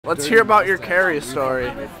Let's hear about your Cary story.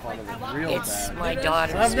 It's my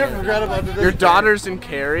daughter's. I've never forgot about it. Your daughter's in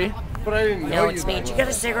Cary? But I didn't know No, it's me. Did you get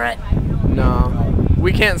a cigarette? No.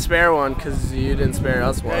 We can't spare one because you didn't spare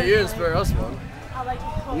us one. Yeah, you didn't spare us one.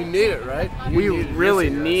 You need it, right? We really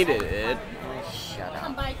needed it. Shut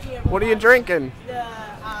up. What are you drinking?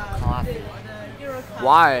 Coffee.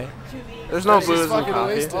 Why? There's no She's booze in fucking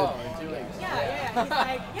coffee.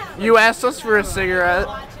 wasted. You asked us for a cigarette.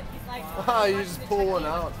 You just pull one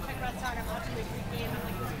out.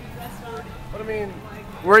 But I mean,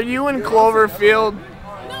 Were you in Cloverfield?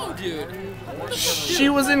 No, dude. She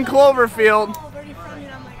was in Cloverfield.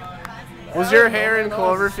 Was your hair in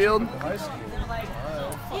Cloverfield?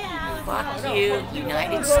 Fuck you,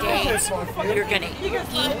 United States. You're gonna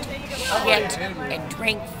eat shit and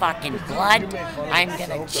drink fucking blood. I'm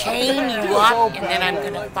gonna chain you up and then I'm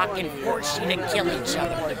gonna fucking force you to kill each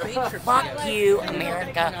other. Fuck you,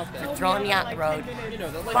 America, for throwing me out the road.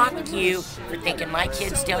 Fuck you for thinking my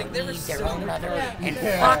kids don't need their own mother. And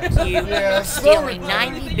fuck you for stealing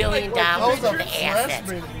 $90 billion worth of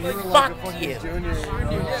assets. Fuck you.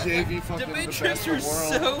 JV fucking Demetrius, you're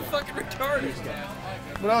so fucking retarded.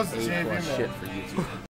 But I was the JV man.